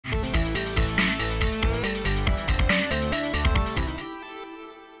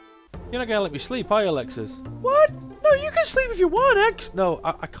You're not gonna let me sleep, are you, Alexis? What? No, you can sleep if you want, X. No,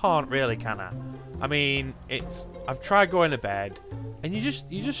 I can't really, can I? I mean, I've tried going to bed, and you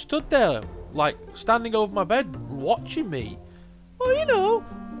just stood there, like standing over my bed, watching me. Well, you know,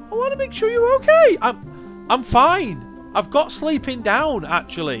 I want to make sure you're okay. I'm fine. I've got sleeping down,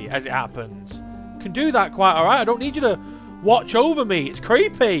 actually, as it happens. Can do that quite all right. I don't need you to watch over me. It's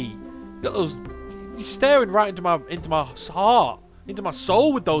creepy. You got those. You're staring right into my heart, into my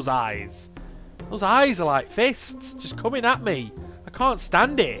soul with those eyes. Those eyes are like fists, just coming at me. I can't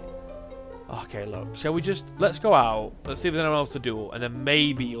stand it. Okay, look. Shall we let's go out. Let's see if there's anyone else to duel, and then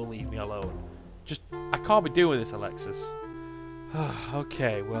maybe you'll leave me alone. I can't be doing this, Alexis.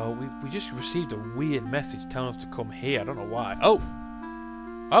 Okay, well, we just received a weird message telling us to come here. I don't know why.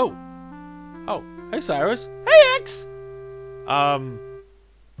 Oh. Hey, Syrus. Hey, X. What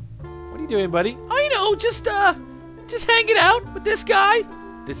are you doing, buddy? Oh, you know, just hanging out with this guy.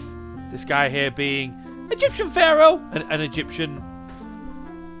 This guy here being Egyptian pharaoh, an Egyptian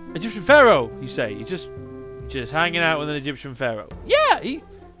pharaoh. You say you're just hanging out with an Egyptian pharaoh? Yeah, he's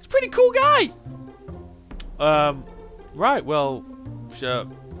a pretty cool guy. Right. Well, sure.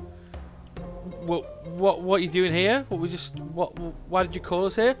 What are you doing here? Why did you call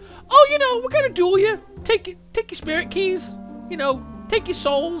us here? Oh, you know, we're gonna duel you. Take your spirit keys. You know, take your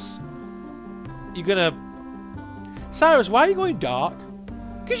souls. You're gonna. Syrus, why are you going dark?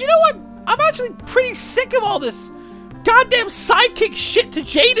 Because you know what? I'm actually pretty sick of all this goddamn sidekick shit to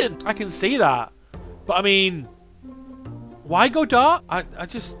Jaden. I can see that. But I mean, why go dark? I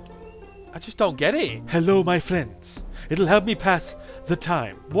just don't get it. Hello, my friends. It'll help me pass the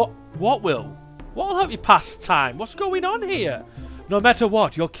time. What will? What will help you pass time? What's going on here? No matter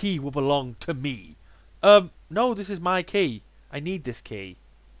what, your key will belong to me. No, this is my key. I need this key.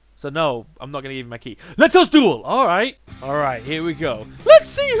 So no, I'm not going to give you my key. Let us duel! Alright. Alright, here we go. Let's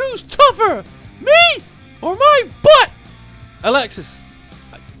see who's tougher! Me or my butt! Alexis,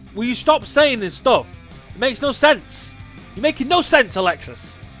 will you stop saying this stuff? It makes no sense. You're making no sense,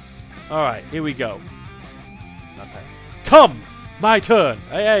 Alexis. Alright, here we go. Okay. Come! My turn!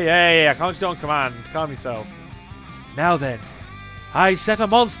 Hey, I can't do on command. Calm yourself. Now then, I set a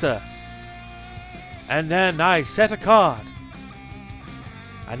monster. And then I set a card.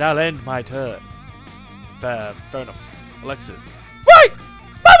 And I'll end my turn. Fair enough. Alexis. Right!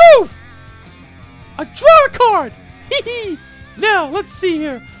 My move! I draw a card! Hee hee! Now, let's see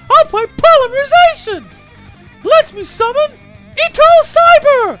here. I'll play Polymerization! Lets me summon Eternal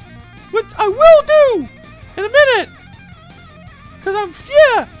Cyber! Which I will do! In a minute! Because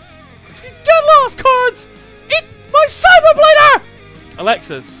yeah! Get lost, cards! Eat my Cyber Blader!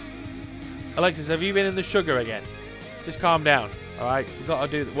 Alexis, have you been in the sugar again? Just calm down. Alright, we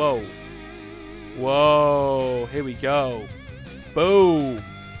gotta do that. Whoa, here we go. Boom.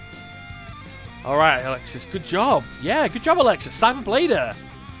 Alright, Alexis, good job. Yeah, good job, Alexis. Cyber Blader.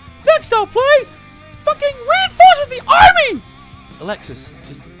 Next I'll play fucking Reinforcement the Army! Alexis,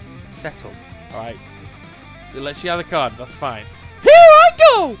 just settle. Alright. Let you have the card, that's fine. Here I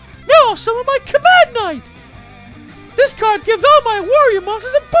go! Now I'll summon my Command Knight! This card gives all my warrior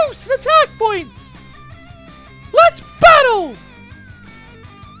monsters a boost in attack points! Let's battle!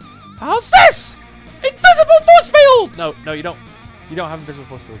 How's this? Invisible Force Field! No, you don't. You don't have Invisible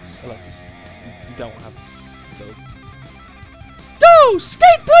Force Fields, Alexis. You don't have those. No!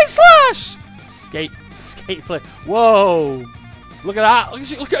 Skate Play Slash! Skate Play. Whoa! Look at that!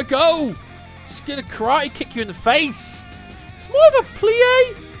 Look at her go! She's gonna karate kick you in the face! It's more of a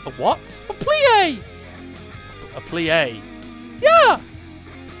plie. A what? A plie! A plie. Yeah!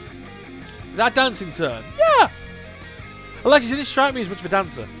 Is that a dancing turn? Yeah! Alexis, you didn't strike me as much of a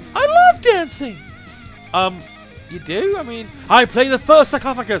dancer. I love dancing! You do? I mean, I play the first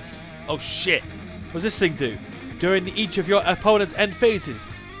sarcophagus! Oh shit. What does this thing do? During each of your opponent's end phases,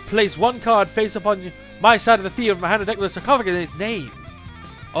 place one card face up on my side of the field from my hand and deck with a sarcophagus in its name.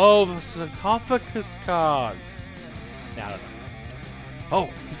 Oh, the sarcophagus cards. Now, I don't know. Oh,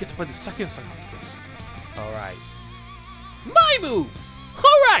 you get to play the second sarcophagus. Alright. My move!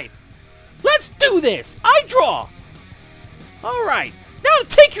 Alright! Let's do this! I draw! Alright. Now to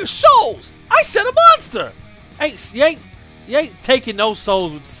take your souls! I set a monster! You ain't taking no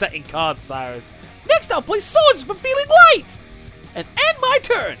souls with setting cards, Syrus. Next I'll play Swords for feeling light! And end my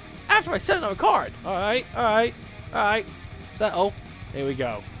turn! After I set another card. Alright. Settle. Here we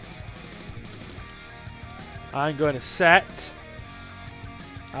go. I'm going to set...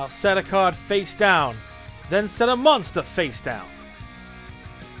 I'll set a card face down. Then set a monster face down.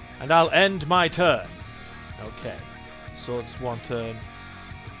 And I'll end my turn. Okay. Swords one turn.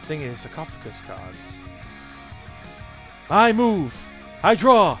 Thing is, sarcophagus cards. I move. I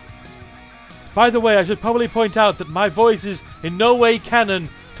draw. By the way, I should probably point out that my voice is in no way canon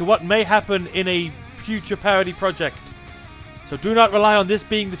to what may happen in a future parody project. So do not rely on this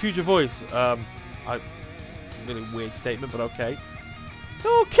being the future voice. Really weird statement, but okay.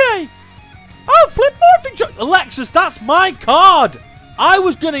 Okay. I'll flip morphing jar. Alexis, that's my card. I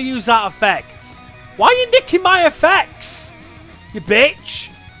was going to use that effect. Why are you nicking my effects? You bitch.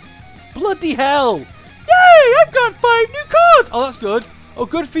 Bloody hell. Yay, I've got 5 new cards. Oh, that's good. Oh,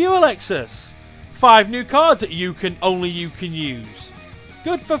 good for you, Alexis. 5 new cards that only you can use.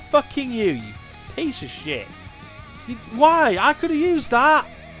 Good for fucking you, you piece of shit. Why? I could have used that.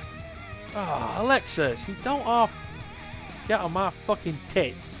 Oh, Alexis, you don't get on my fucking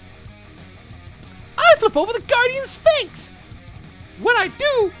tits. I flip over the Guardian Sphinx. When I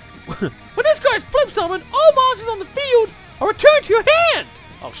do, when this card flips summon, all monsters on the field are returned to your hand.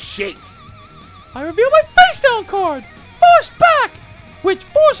 Oh shit. I reveal my face down card, Force Back, which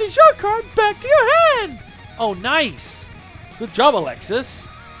forces your card back to your hand. Oh, nice. Good job, Alexis.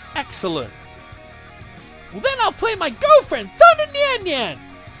 Excellent. Well, then I'll play my girlfriend, Thunder Nyan Nyan.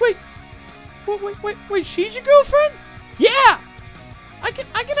 Wait, she's your girlfriend? Yeah! I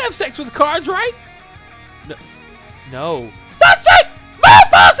can have sex with cards, right? No. That's it!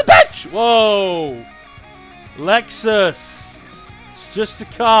 Motherfucker, the bitch! Whoa! Lexus. It's just a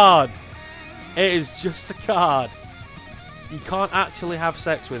card. It is just a card. You can't actually have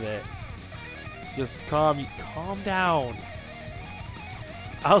sex with it. Just calm down.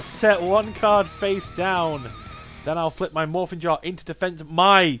 I'll set 1 card face down. Then I'll flip my Morphing Jar into defense.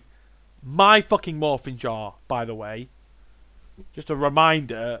 My fucking Morphing Jar, by the way. Just a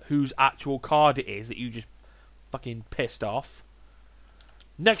reminder whose actual card it is that you just fucking pissed off.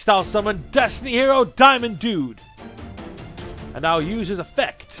 Next I'll summon Destiny Hero Diamond Dude. And I'll use his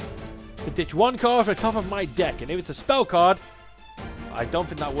effect to ditch 1 card from the top of my deck. And if it's a spell card, I don't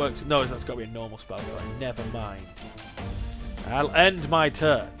think that works. No, that's got to be a normal spell card. Never mind. I'll end my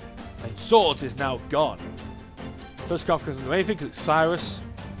turn. And Swords is now gone. First card doesn't do anything because it's Syrus.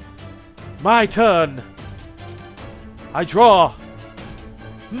 My turn. I draw.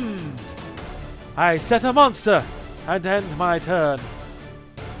 I set a monster and end my turn.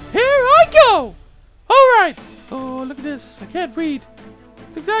 Here I go. Alright. Oh, look at this. I can't read.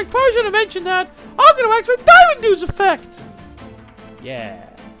 It's exact. Probably should have mentioned that. I'm going to activate Diamond Dude's effect. Yeah.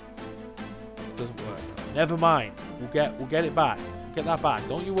 Doesn't work. Never mind. We'll get it back. We'll get that back.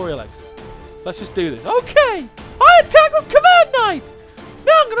 Don't you worry, Alexis. Let's just do this. Okay. I attack with Command Knight.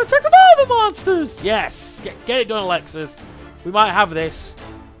 Now I'm going to attack with all the monsters. Yes. Get it done, Alexis. We might have this.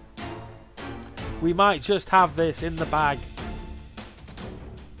 We might just have this in the bag.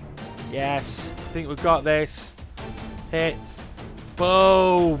 Yes. I think we've got this. Hit.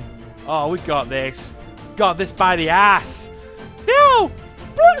 Boom. Oh, we got this. Got this by the ass. Now,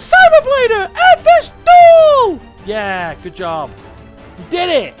 Cyberblader, end this duel. Yeah, good job. We did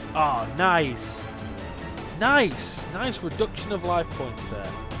it. Oh, nice. Nice. Nice reduction of life points there.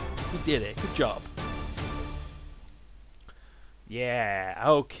 We did it. Good job. Yeah,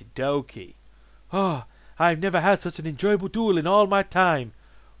 okie dokie. Oh, I've never had such an enjoyable duel in all my time.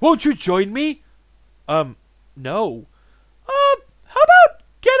 Won't you join me? No. How about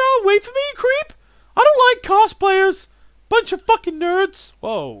get away from me, you creep? I don't like cosplayers. Bunch of fucking nerds.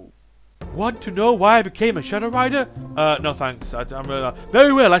 Whoa. Want to know why I became a Shadow Rider? No thanks. I'm really not.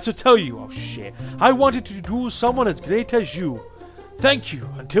 Very well, I shall tell you. Oh shit. I wanted to duel someone as great as you. Thank you.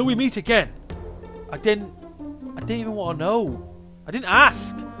 Until we meet again. I didn't even want to know. I didn't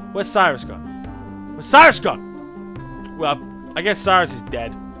ask. Where's Syrus gone? Where's Syrus gone? Well, I guess Syrus is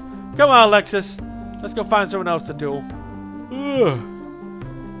dead. Come on, Alexis. Let's go find someone else to duel. Ugh.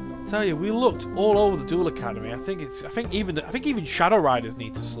 Tell you, we looked all over the Duel Academy. I think even Shadow Riders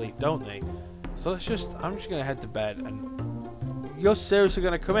need to sleep, don't they? So I'm just gonna head to bed, and you're seriously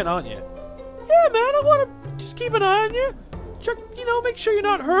gonna come in, aren't you? Yeah, man. I wanna just keep an eye on you. Check, make sure you're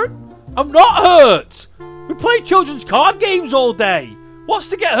not hurt. I'm not hurt. We play children's card games all day. What's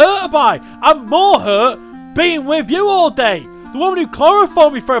to get hurt by? I'm more hurt being with you all day. The woman who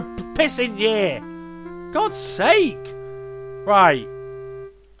chloroformed me for a pissing year. God's sake. Right.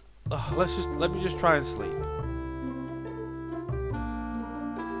 Let me just try and sleep.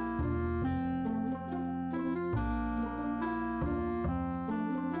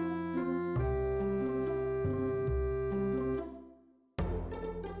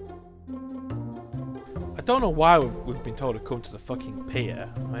 I don't know why we've been told to come to the fucking pier.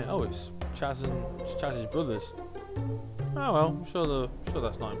 I mean, oh, it's Chaz's brothers. Oh well, I'm sure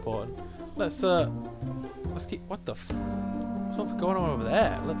that's not important. Let's keep. What the? What's all going on over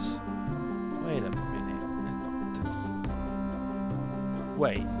there? Wait a minute.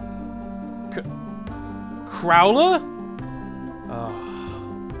 Wait. Crowler?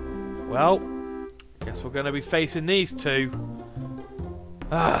 Oh. Well, guess we're going to be facing these two.